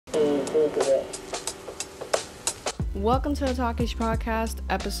Welcome to the TALKESHI podcast,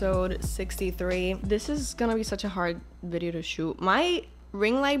 episode 63. This is gonna be such a hard video to shoot. My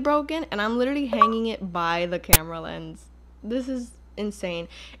ring light broken and I'm literally hanging it by the camera lens. This is insane.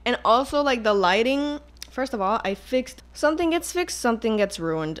 And also, like, the lighting, first of all, I fixed, something gets fixed, something gets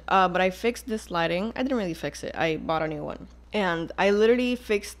ruined. But I fixed this lighting. I didn't really fix it. I bought a new one. And I literally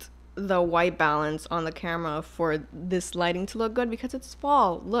fixed the white balance on the camera for this lighting to look good because it's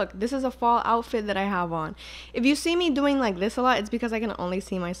fall. Look, this is a fall outfit that I have on. If you see me doing like this a lot, it's because I can only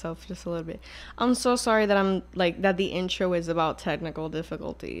see myself just a little bit. I'm so sorry that that the intro is about technical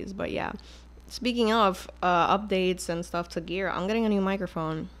difficulties, but yeah. Speaking of updates and stuff to gear, I'm getting a new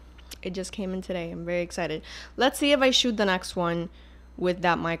microphone. It just came in today. I'm very excited. Let's see if I shoot the next one with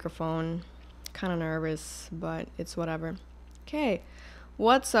that microphone. Kind of nervous, but it's whatever. Okay.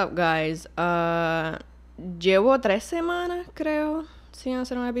 What's up, guys? Llevo 3 semanas, creo, sin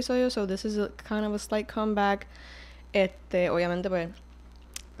hacer un episodio, so this is kind of a slight comeback. Obviamente, pues,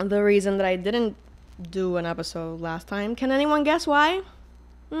 the reason that I didn't do an episode last time, can anyone guess why?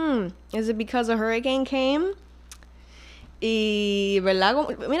 Is it because a hurricane came? Y,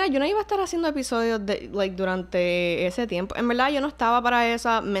 ¿verdad? Mira, yo no iba a estar haciendo episodios durante ese tiempo. En verdad, yo no estaba para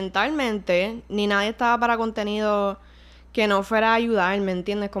esa mentalmente, ni nadie estaba para contenido que no fuera a ayudar, ¿me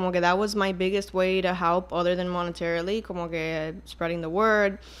entiendes? Como que that was my biggest way to help other than monetarily, como que spreading the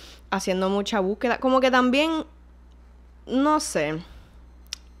word, haciendo mucha búsqueda, como que también, no sé,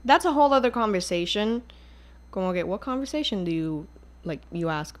 that's a whole other conversation, como que, what conversation do you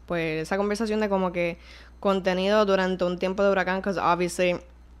ask? Pues esa conversación de como que contenido durante un tiempo de huracán, because obviously,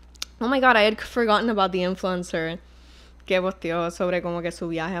 oh my god, I had forgotten about the influencer que posteó sobre como que su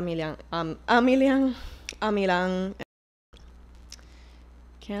viaje a Milán.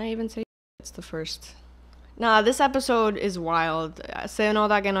 Can't I even say it's the first? Nada, this episode is wild. Se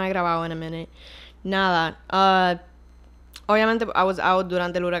nota que no he grabado in a minute. Nada. Obviamente I was out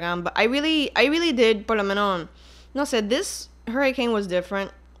durante el huracán, but I really did, por lo menos, no sé, this hurricane was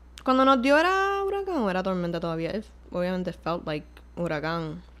different. Cuando nos dio era huracán o era tormenta todavía. Obviamente felt like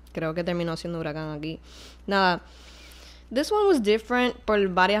huracán. Creo que terminó siendo huracán aquí. Nada. This one was different por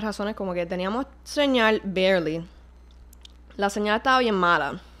varias razones, como que teníamos señal barely. La señal estaba bien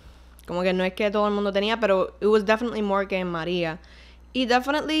mala. Como que no es que todo el mundo tenía, pero it was definitely more que en María. Y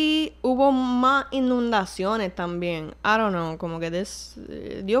definitely hubo más inundaciones también. I don't know, como que this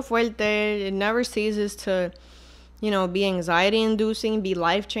dio fuerte. It never ceases to, be anxiety inducing, be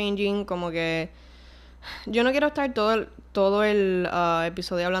life changing. Como que yo no quiero estar todo el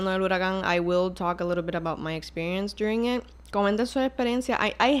episodio hablando del huracán. I will talk a little bit about my experience during it. Comenten su experiencia.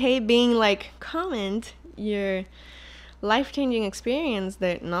 I hate being like, comment your life-changing experience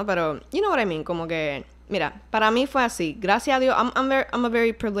no, pero you know what I mean, como que, mira, para mí fue así, gracias a Dios, I'm a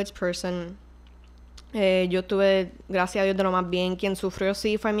very privileged person. Yo tuve, gracias a Dios, de lo más bien. Quien sufrió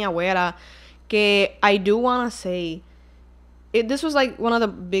sí fue mi abuela, que I do wanna say, this was like one of the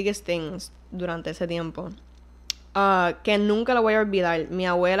biggest things durante ese tiempo, que nunca lo voy a olvidar. Mi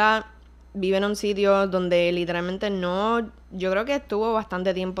abuela vive en un sitio donde literalmente yo creo que estuvo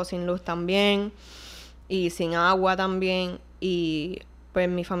bastante tiempo sin luz también, y sin agua también, y pues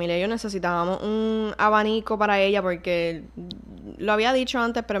mi familia y yo necesitábamos un abanico para ella porque lo había dicho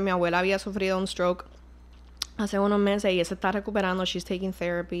antes, pero mi abuela había sufrido un stroke hace unos meses y ella se está recuperando. She's taking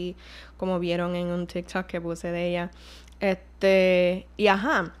therapy, como vieron en un TikTok que puse de ella. Y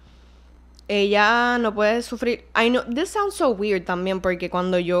ajá, ella no puede sufrir. I know, this sounds so weird también, porque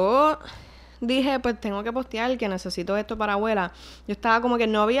cuando yo dije, pues tengo que postear que necesito esto para abuela, yo estaba como que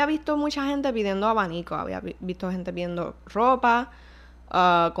no había visto mucha gente pidiendo abanico, había visto gente pidiendo ropa,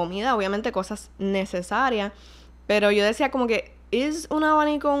 comida, obviamente cosas necesarias, pero yo decía como que, ¿es un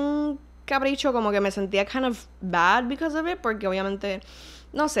abanico un capricho? Como que me sentía kind of bad because of it, porque obviamente,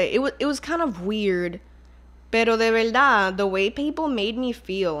 no sé, it was kind of weird, pero de verdad, the way people made me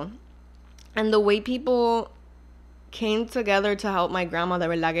feel, and the way people came together to help my grandma, de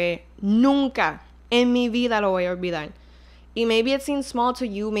verdad que nunca en mi vida lo voy a olvidar. Y maybe it seems small to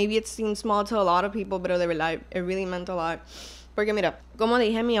you, maybe it seems small to a lot of people, pero de verdad, it really meant a lot. Porque mira, como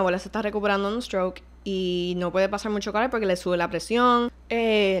dije, mi abuela se está recuperando de un stroke y no puede pasar mucho calor porque le sube la presión.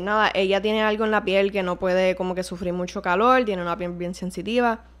 Nada, ella tiene algo en la piel que no puede como que sufrir mucho calor, tiene una piel bien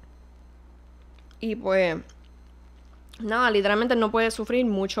sensitiva. Y pues, nada, literalmente no puede sufrir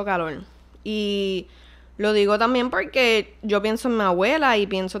mucho calor. Y lo digo también porque yo pienso en mi abuela y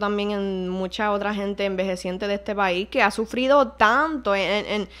pienso también en mucha otra gente envejeciente de este país que ha sufrido tanto.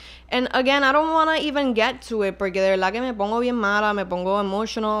 And again, I don't want to even get to it porque de verdad que me pongo bien mala, me pongo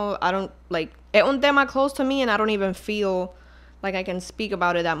emotional. Es un tema close to me and I don't even feel like I can speak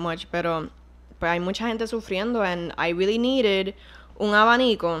about it that much, pero pues hay mucha gente sufriendo, and I really needed un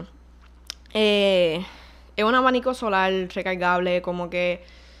abanico. Es un abanico solar recargable, como que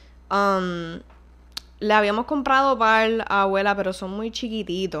le habíamos comprado para la abuela, pero son muy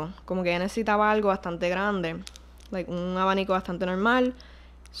chiquititos, como que ella necesitaba algo bastante grande, like un abanico bastante normal.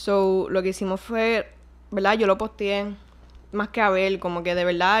 So lo que hicimos fue, ¿verdad? Yo lo posteé más que a ver, como que de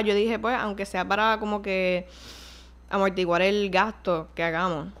verdad yo dije, pues, aunque sea para como que amortiguar el gasto que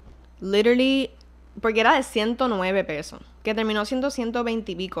hagamos. Literally, porque era de 109 pesos, que terminó siendo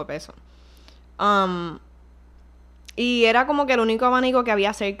 120 y pico pesos. Y era como que el único abanico que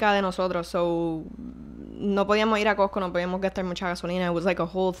había cerca de nosotros, so no podíamos ir a Costco, no podíamos gastar mucha gasolina. It was like a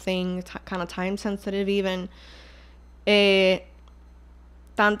whole thing, kind of time sensitive even.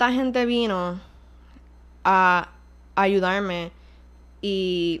 Tanta gente vino a ayudarme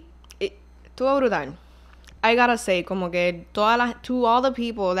y estuvo brutal. I gotta say, como que to all the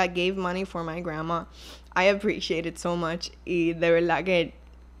people that gave money for my grandma, I appreciate it so much. Y de verdad que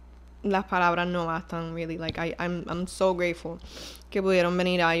las palabras no bastan, really. Like I'm so grateful que pudieron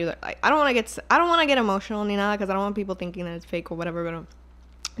venir a ayudar. I don't want to get emotional ni nada, because I don't want people thinking that it's fake or whatever, pero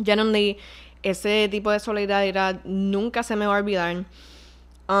genuinely ese tipo de solidaridad nunca se me va a olvidar.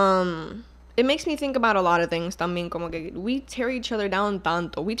 It makes me think about a lot of things también, como que we tear each other down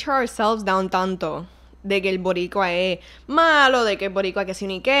tanto, we tear ourselves down tanto, de que el boricua es malo, de que el boricua que sí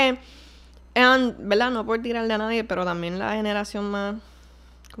ni qué. And, ¿verdad? No por tirarle a nadie, pero también la generación más,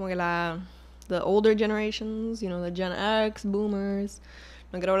 como que the older generations, you know, the Gen X, boomers,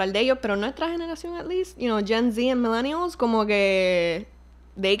 no quiero hablar de ellos, pero nuestra generación at least, you know, Gen Z and millennials, como que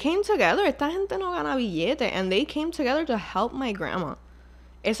they came together. Esta gente no gana billete, and they came together to help my grandma.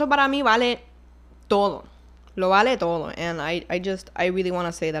 Eso para mí vale todo. Lo vale todo. And I really want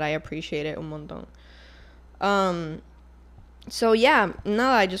to say that I appreciate it un montón. So yeah,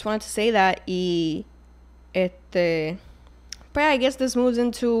 nada, I just wanted to say that. Y but I guess this moves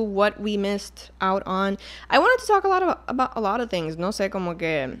into what we missed out on. I wanted to talk about a lot of things. No sé, como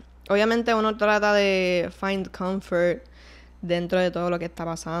que obviamente uno trata de find comfort dentro de todo lo que está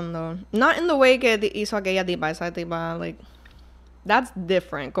pasando. Not in the way que hizo aquella tipa, esa tipa, like, that's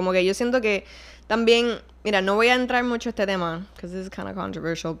different. Como que yo siento que también, mira, no voy a entrar mucho en este tema, because this is kind of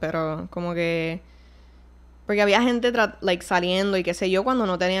controversial, pero como que, porque había gente like saliendo y qué sé yo, cuando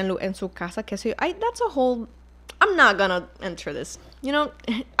no tenían luz en sus casas, qué sé yo. That's a whole, I'm not gonna enter this. You know,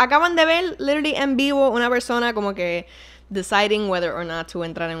 acaban de ver literally en vivo una persona como que deciding whether or not to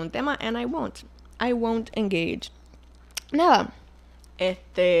entrar en un tema, and I won't engage. Nada,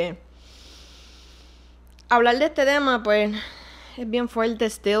 hablar de este tema, pues, es bien fuerte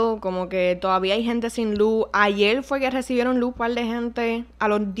still, como que todavía hay gente sin luz. Ayer fue que recibieron luz un par de gente a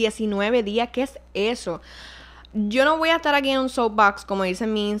los 19 días. ¿Qué es eso? Yo no voy a estar aquí en un soapbox, como dice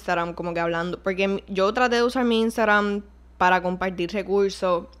en mi Instagram, como que hablando, porque yo traté de usar mi Instagram para compartir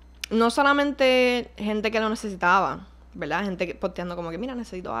recursos. No solamente gente que lo necesitaba, ¿verdad? Gente que posteando como que, mira,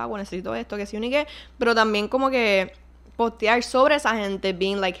 necesito agua, necesito esto, que sí, ni qué. Pero también como que postear sobre esa gente,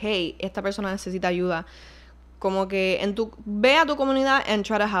 being like, hey, esta persona necesita ayuda. Como que ve a tu comunidad and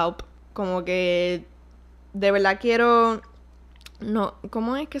try to help. Como que de verdad quiero, no,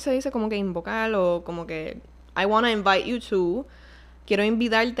 ¿cómo es que se dice? Como que invocar, o como que I want to invite you to. Quiero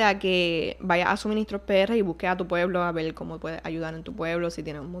invitarte a que vayas a Suministros PR y busques a tu pueblo a ver cómo puedes ayudar en tu pueblo, si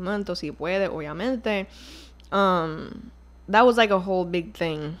tienes un momento, si puedes, obviamente. That was like a whole big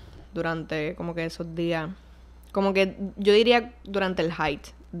thing durante como que esos días. Como que yo diría durante el height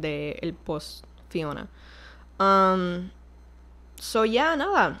del post Fiona. So yeah,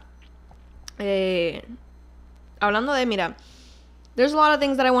 nada. Hablando de, mira, there's a lot of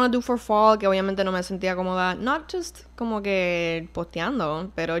things that I want to do for fall, que obviamente no me sentía cómoda. Not just como que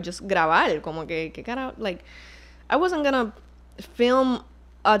posteando, pero just grabar. Como que cara, like, I wasn't gonna film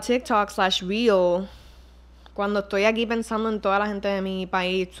a TikTok/reel cuando estoy aquí pensando en toda la gente de mi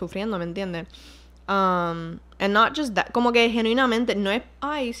país sufriendo, ¿me entiendes? And not just that, como que genuinamente no es,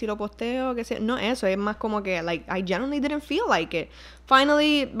 ay, si lo posteo, que sea, no eso, es más como que, like, I genuinely didn't feel like it.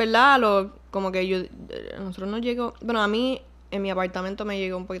 Finally, ¿verdad? Como que nosotros nos llegó, bueno, a mí en mi apartamento me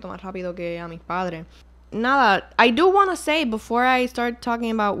llegó un poquito más rápido que a mis padres. Nada, I do want to say, before I start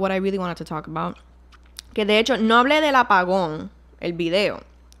talking about what I really wanted to talk about, que de hecho no hablé del apagón, el video,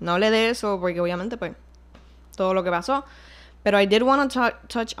 no hablé de eso porque obviamente pues todo lo que pasó. Pero I did want to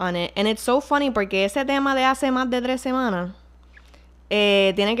touch on it. And it's so funny porque ese tema de hace más de 3 semanas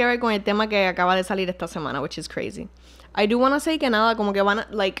tiene que ver con el tema que acaba de salir esta semana, which is crazy. I do want to say que nada, como que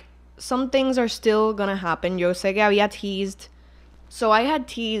like, some things are still gonna happen. Yo sé que había teased. So I had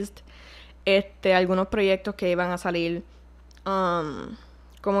teased algunos proyectos que iban a salir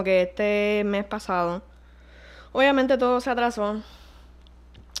como que este mes pasado. Obviamente todo se atrasó.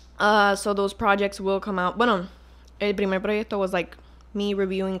 So those projects will come out. Bueno, el primer proyecto was like me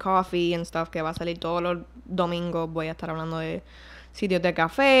reviewing coffee and stuff, que va a salir todos los domingos. Voy a estar hablando de sitios de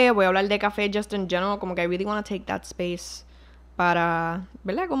café. Voy a hablar de café just in general. Como que I really want to take that space para,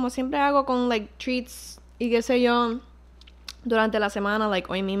 ¿verdad? Como siempre hago con like treats y qué sé yo. Durante la semana, like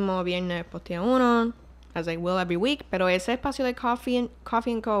hoy mismo, viernes, posteé uno, as I will every week. Pero ese espacio de coffee and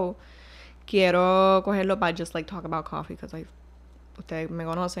co, quiero cogerlo para just like talk about coffee, because ustedes me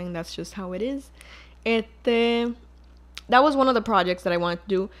conocen, that's just how it is. That was one of the projects that I wanted to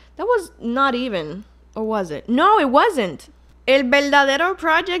do. That was not even, or was it? No, it wasn't. El verdadero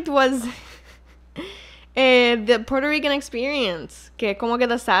project was the Puerto Rican experience, que como que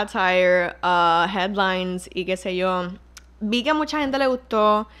the satire, headlines y qué sé yo. Vi que a mucha gente le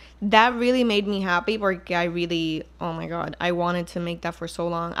gustó. That really made me happy porque I really, oh my god, I wanted to make that for so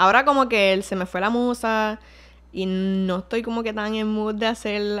long. Ahora como que se me fue la musa y no estoy como que tan en mood de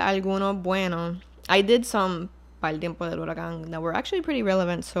hacer algunos buenos. I did some para el tiempo del huracán that were actually pretty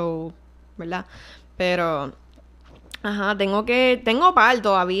relevant, so, ¿verdad? Pero, ajá, tengo par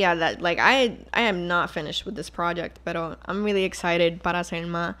todavía that, like, I am not finished with this project, pero I'm really excited para hacer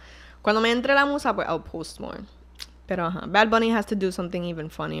más. Cuando me entre la musa, pues I'll post more. Pero, ajá, Bad Bunny has to do something even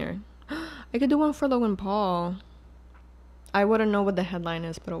funnier. I could do one for Logan Paul. I wouldn't know what the headline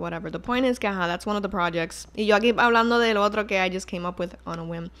is, but whatever. The point is que, ajá, that's one of the projects. Y yo aquí hablando del otro que I just came up with on a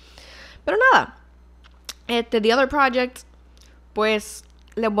whim. Pero nada. The other project, pues,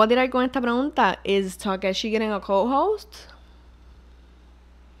 les voy a tirar con esta pregunta. Is TALKESHI getting a co-host?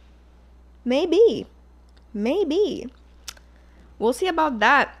 Maybe. We'll see about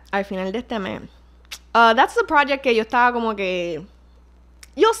that al final de este mes. That's the project que yo estaba como que...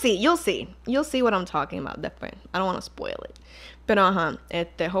 You'll see what I'm talking about después. I don't want to spoil it. Pero ajá,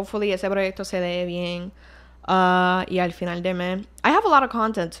 hopefully ese proyecto se dé bien. Y al final de mes, I have a lot of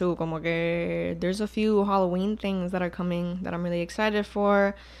content too. Como que there's a few Halloween things that are coming that I'm really excited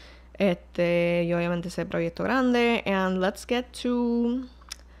for. Y obviamente ese proyecto grande. And let's talk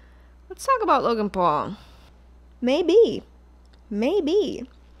about Logan Paul. Maybe.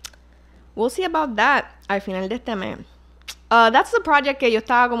 We'll see about that al final de este mes. That's the project que yo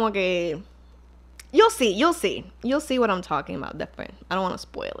estaba como que... You'll see what I'm talking about después. I don't want to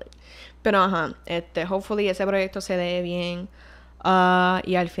spoil it. Pero ajá, hopefully ese proyecto se dé bien.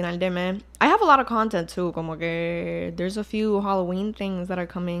 Y al final de mes, I have a lot of content too. Como que there's a few Halloween things that are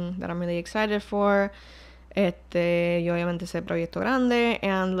coming that I'm really excited for. Y obviamente ese proyecto grande.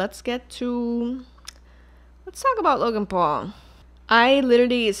 And let's talk about Logan Paul. I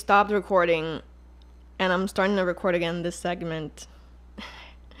literally stopped recording, and I'm starting to record again this segment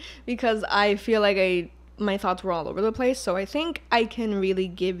because I feel like my thoughts were all over the place. So I think I can really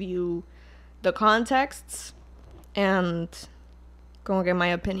give you the contexts and como que my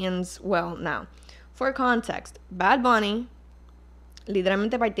opinions. Well, now, for context, Bad Bunny,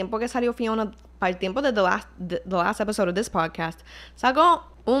 literalmente para el tiempo que salió Fiona, para el tiempo de the last episode of this podcast, sacó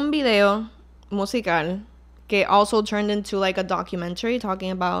un video musical que also turned into like a documentary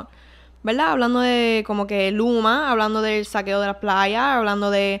talking about, ¿verdad? Hablando de como que Luma, hablando del saqueo de la playa, hablando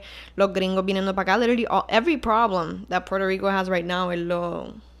de los gringos viniendo para acá. Literally every problem that Puerto Rico has right now, él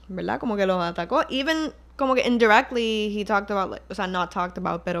lo, ¿verdad? Como que lo atacó. Even como que indirectly he talked about, like, o sea, not talked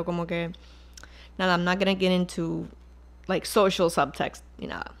about, pero como que, nada, I'm not gonna get into like social subtext, you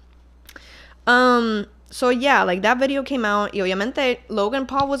know. So yeah, like that video came out. Y obviamente Logan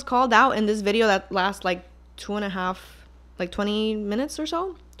Paul was called out in this video that lasts like 20 minutes or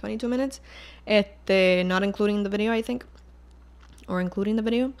so, 22 minutes. Not including the video, I think, or including the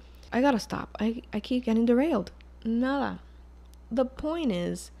video. I gotta stop. I keep getting derailed. Nada. The point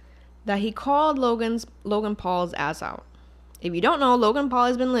is that he called Logan Paul's ass out. If you don't know, Logan Paul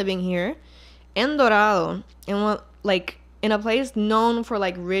has been living here in Dorado, in a place known for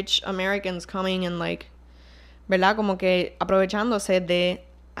like rich Americans coming and like, ¿verdad? Como que aprovechándose de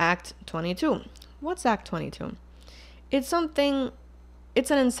Act 22. What's Act 22? It's an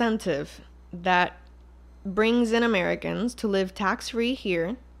incentive that brings in Americans to live tax-free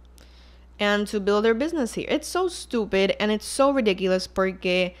here and to build their business here. It's so stupid and it's so ridiculous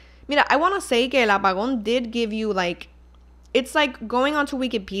porque, mira, I want to say que el apagón did give you like, it's like going onto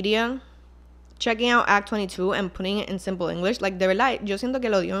Wikipedia, checking out Act 22 and putting it in simple English. Like, de verdad, yo siento que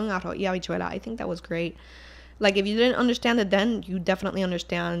lo dio en arroz y habichuela. I think that was great. Like, if you didn't understand it then, you definitely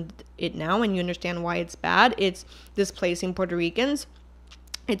understand it now, and you understand why it's bad. It's displacing Puerto Ricans.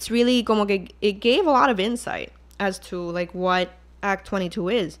 It's really como que it gave a lot of insight as to like what Act 22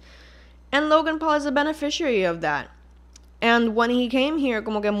 is. And Logan Paul is a beneficiary of that. And when he came here,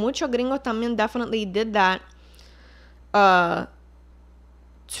 como que muchos gringos también definitely did that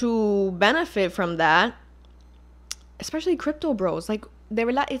to benefit from that. Especially crypto bros. Like,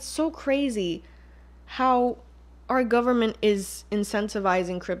 it's so crazy how our government is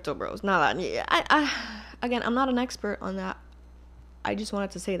incentivizing crypto bros. Nada, again, I'm not an expert on that. I just wanted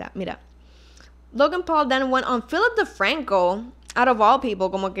to say that. Mira. Logan Paul then went on Philip DeFranco, out of all people.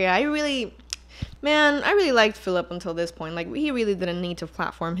 Como que I really liked Philip until this point. Like, he really didn't need to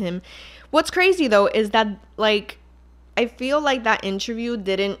platform him. What's crazy, though, is that, like, I feel like that interview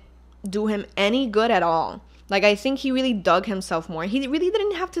didn't do him any good at all. Like, I think he really dug himself more. He really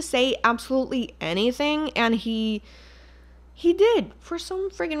didn't have to say absolutely anything, and he did, for some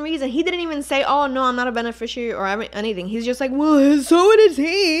friggin' reason. He didn't even say, oh, no, I'm not a beneficiary or anything. He's just like, well, so does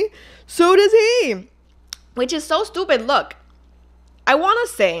he. So does he. Which is so stupid. Look, I want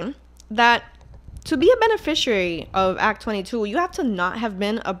to say that to be a beneficiary of Act 22, you have to not have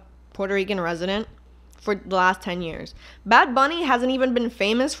been a Puerto Rican resident for the last 10 years. Bad Bunny hasn't even been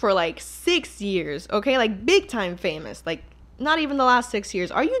famous for like 6 years, okay? Like, big time famous. Like, not even the last 6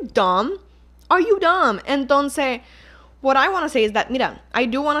 years. Are you dumb? Are you dumb? Entonces, what I want to say is that, mira, I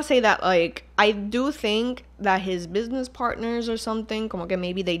do want to say that, like, I do think that his business partners or something, como que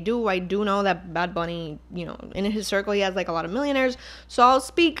maybe they do. I do know that Bad Bunny, you know, in his circle, he has, like, a lot of millionaires. So I'll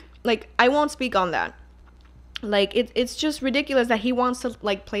speak, like, I won't speak on that. Like, it's just ridiculous that he wants to,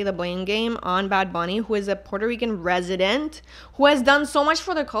 like, play the blame game on Bad Bunny, who is a Puerto Rican resident, who has done so much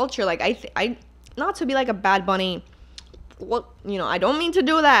for the culture. Like, I not to be like a Bad Bunny, well, you know, I don't mean to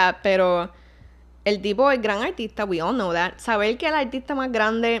do that, pero el tipo es gran artista, we all know that. Saber que el artista más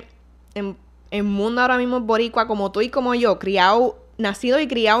grande en mundo ahora mismo es boricua, como tú y como yo, nacido y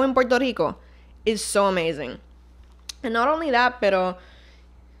criado en Puerto Rico, is so amazing. And not only that, pero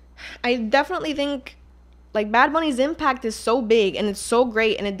I definitely think, like, Bad Bunny's impact is so big and it's so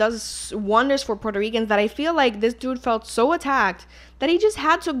great and it does wonders for Puerto Ricans that I feel like this dude felt so attacked that he just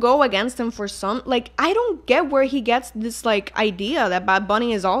had to go against him for some, like, I don't get where he gets this, like, idea that Bad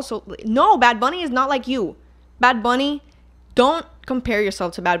Bunny is also, no, Bad Bunny is not like you. Bad Bunny, don't compare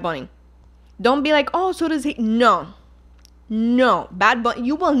yourself to Bad Bunny. Don't be like, oh, so does he. No, Bad Bunny,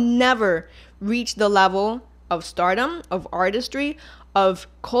 you will never reach the level of stardom, of artistry, of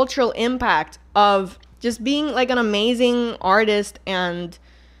cultural impact, of just being, like, an amazing artist and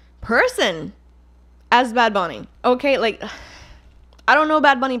person as Bad Bunny. Okay, like, I don't know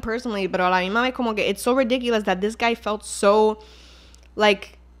Bad Bunny personally, but a la misma vez como que it's so ridiculous that this guy felt so,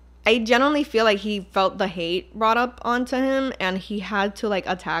 like, I genuinely feel like he felt the hate brought up onto him and he had to, like,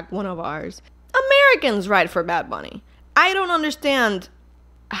 attack one of ours. Americans ride for Bad Bunny. I don't understand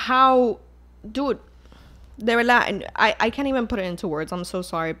how, dude, de verdad, I can't even put it into words. I'm so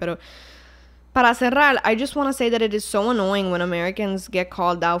sorry, pero para cerrar, I just want to say that it is so annoying when Americans get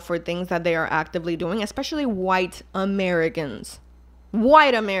called out for things that they are actively doing, especially white Americans.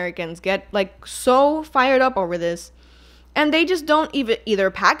 White Americans get, like, so fired up over this, and they just don't even either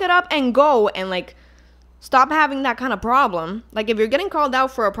pack it up and go and, like, stop having that kind of problem. Like, if you're getting called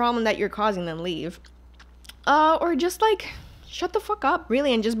out for a problem that you're causing, then leave. Or just, like, shut the fuck up,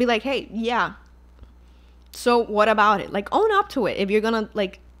 really, and just be like, hey, yeah, so what about it? Like, own up to it. If you're gonna,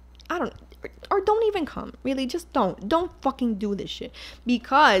 like, I don't, or don't even come. Really, just don't fucking do this shit.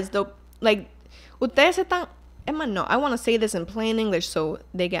 Because, like, ustedes están, no, I want to say this in plain English so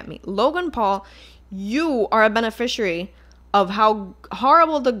they get me. Logan Paul, you are a beneficiary of how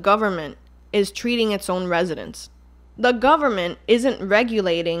horrible the government is treating its own residents. The government isn't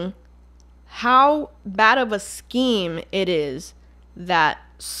regulating how bad of a scheme it is that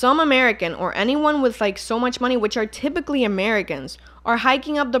some American or anyone with, like, so much money, which are typically Americans, are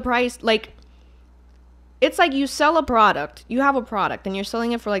hiking up the price. Like, it's like you sell a product, you have a product and you're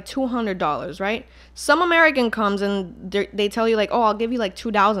selling it for like $200, right? Some American comes and they tell you, like, oh, I'll give you like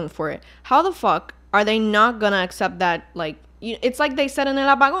 $2,000 for it. How the fuck are they not gonna accept that? Like, it's like they said in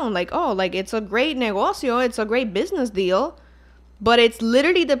El Apagón, like, oh, like, it's a great negocio, it's a great business deal, but it's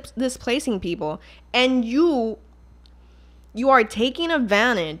literally displacing people. And you are taking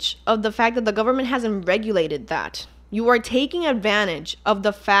advantage of the fact that the government hasn't regulated that. You are taking advantage of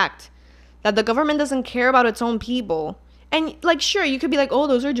the fact that the government doesn't care about its own people. And, like, sure, you could be like, oh,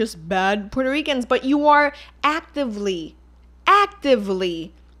 those are just bad Puerto Ricans, but you are actively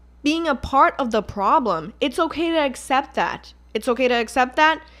being a part of the problem. It's okay to accept that. It's okay to accept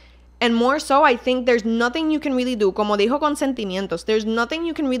that. And more so, I think there's nothing you can really do. Como dijo Consentimientos, there's nothing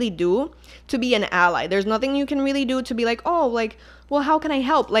you can really do to be an ally. There's nothing you can really do to be like, oh, like, well, how can I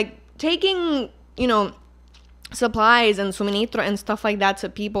help? Like, taking, you know, supplies and suministro and stuff like that to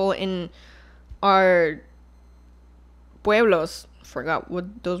people in our pueblos, forgot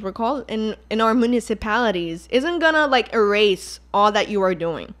what those were called, in our municipalities isn't gonna like erase all that you are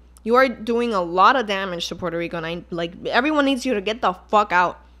doing. You are doing a lot of damage to Puerto Rico, and everyone needs you to get the fuck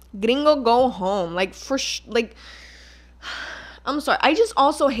out. Gringo, go home. I'm sorry. I just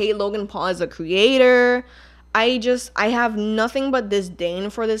also hate Logan Paul as a creator. I have nothing but disdain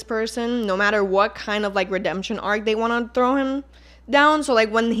for this person, no matter what kind of like redemption arc they want to throw him down. So like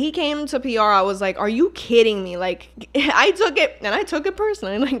when he came to PR, I was like, are you kidding me? Like I took it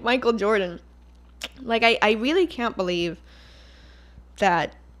personally, like Michael Jordan. Like I really can't believe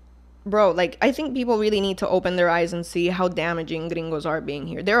that, bro. Like I think people really need to open their eyes and see how damaging gringos are being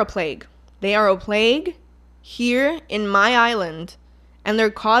here. They're a plague. They are a plague here in my island, and they're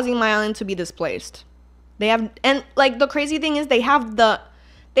causing my island to be displaced. And like the crazy thing is they have the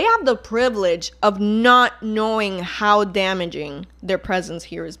privilege of not knowing how damaging their presence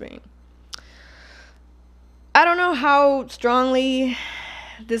here is being. I don't know how strongly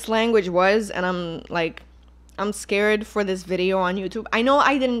this language was, and I'm scared for this video on YouTube. I know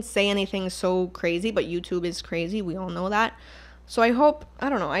I didn't say anything so crazy, but YouTube is crazy. We all know that. So I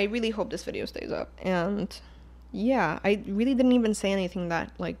really hope this video stays up. And yeah, I really didn't even say anything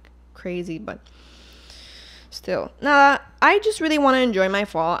that like crazy, but still. Nah, I just really want to enjoy my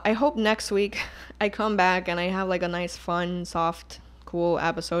fall. I hope next week I come back and I have like a nice, fun, soft, cool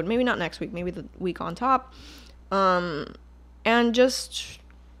episode. Maybe not next week, maybe the week on top. And just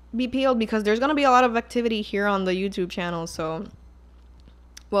be peeled, because there's going to be a lot of activity here on the YouTube channel. So,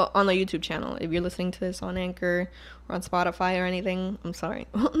 well, on the YouTube channel, if you're listening to this on Anchor or on Spotify or anything, I'm sorry.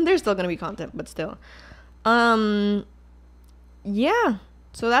 There's still going to be content, but still. Yeah.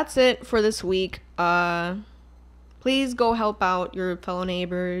 So that's it for this week. Please go help out your fellow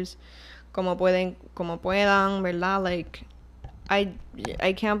neighbors, como puedan, ¿verdad? Like,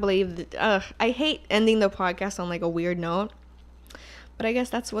 I can't believe that. I hate ending the podcast on like a weird note, but I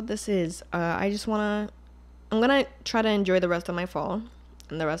guess that's what this is. I'm gonna try to enjoy the rest of my fall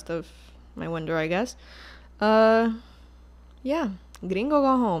and the rest of my winter, I guess. Yeah, gringo,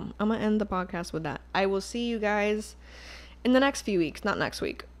 go home. I'm gonna end the podcast with that. I will see you guys in the next few weeks. Not next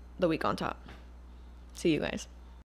week, the week on top. See you guys.